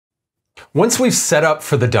Once we've set up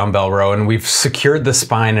for the dumbbell row and we've secured the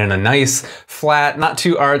spine in a nice, flat, not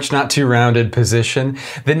too arched, not too rounded position,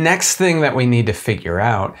 the next thing that we need to figure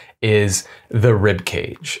out is the rib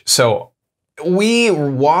cage. So we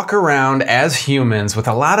walk around as humans with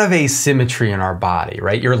a lot of asymmetry in our body,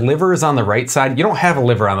 right? Your liver is on the right side. You don't have a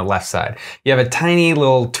liver on the left side. You have a tiny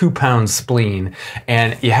little 2-pound spleen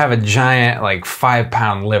and you have a giant like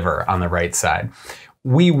 5-pound liver on the right side.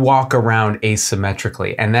 We walk around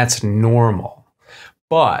asymmetrically, and that's normal.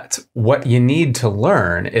 But what you need to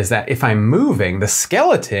learn is that if I'm moving, the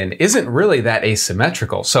skeleton isn't really that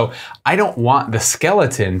asymmetrical. So I don't want the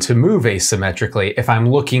skeleton to move asymmetrically if I'm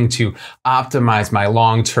looking to optimize my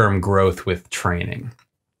long-term growth with training.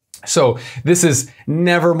 So this is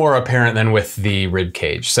never more apparent than with the rib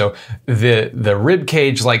cage. So the rib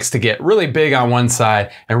cage likes to get really big on one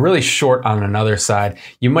side and really short on another side.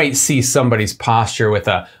 You might see somebody's posture with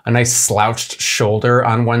a nice slouched shoulder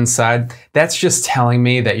on one side. That's just telling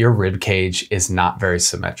me that your rib cage is not very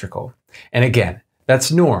symmetrical. And again,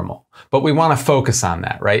 that's normal, but we want to focus on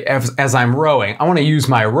that, right? As I'm rowing, I want to use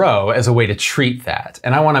my row as a way to treat that.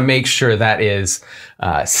 And I want to make sure that is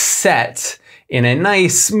set in a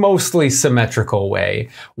nice, mostly symmetrical way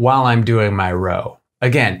while I'm doing my row.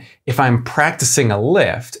 Again, if I'm practicing a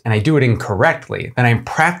lift and I do it incorrectly, then I'm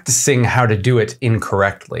practicing how to do it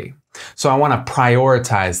incorrectly. So I want to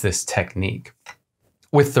prioritize this technique.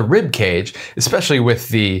 With the rib cage, especially with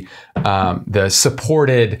the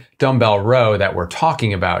supported dumbbell row that we're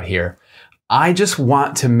talking about here, I just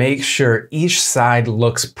want to make sure each side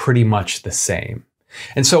looks pretty much the same.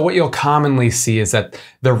 And so what you'll commonly see is that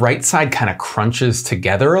the right side kind of crunches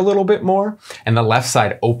together a little bit more and the left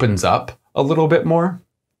side opens up a little bit more,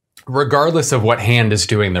 regardless of what hand is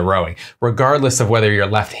doing the rowing, regardless of whether you're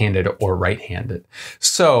left-handed or right-handed.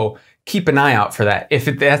 So keep an eye out for that. If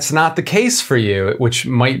that's not the case for you, which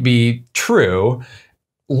might be true,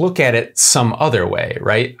 look at it some other way,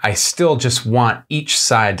 right? I still just want each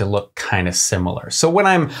side to look kind of similar. So when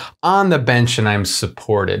I'm on the bench and I'm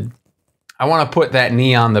supported, I want to put that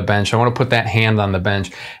knee on the bench. I want to put that hand on the bench.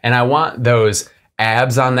 And I want those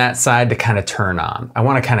abs on that side to kind of turn on. I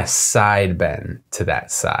want to kind of side bend to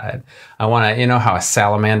that side. I want to, you know how a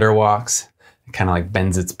salamander walks? It kind of like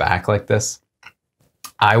bends its back like this.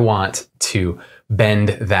 I want to bend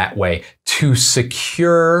that way to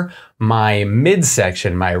secure my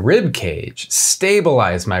midsection, my rib cage,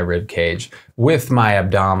 stabilize my rib cage with my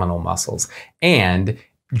abdominal muscles. And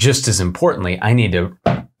just as importantly, I need to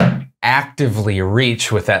actively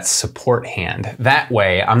reach with that support hand. That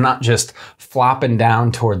way, I'm not just flopping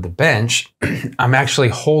down toward the bench, I'm actually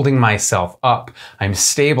holding myself up. I'm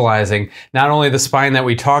stabilizing not only the spine that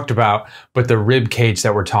we talked about, but the rib cage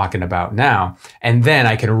that we're talking about now. And then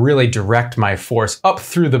I can really direct my force up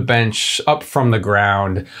through the bench, up from the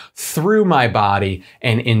ground, through my body,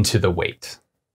 and into the weight.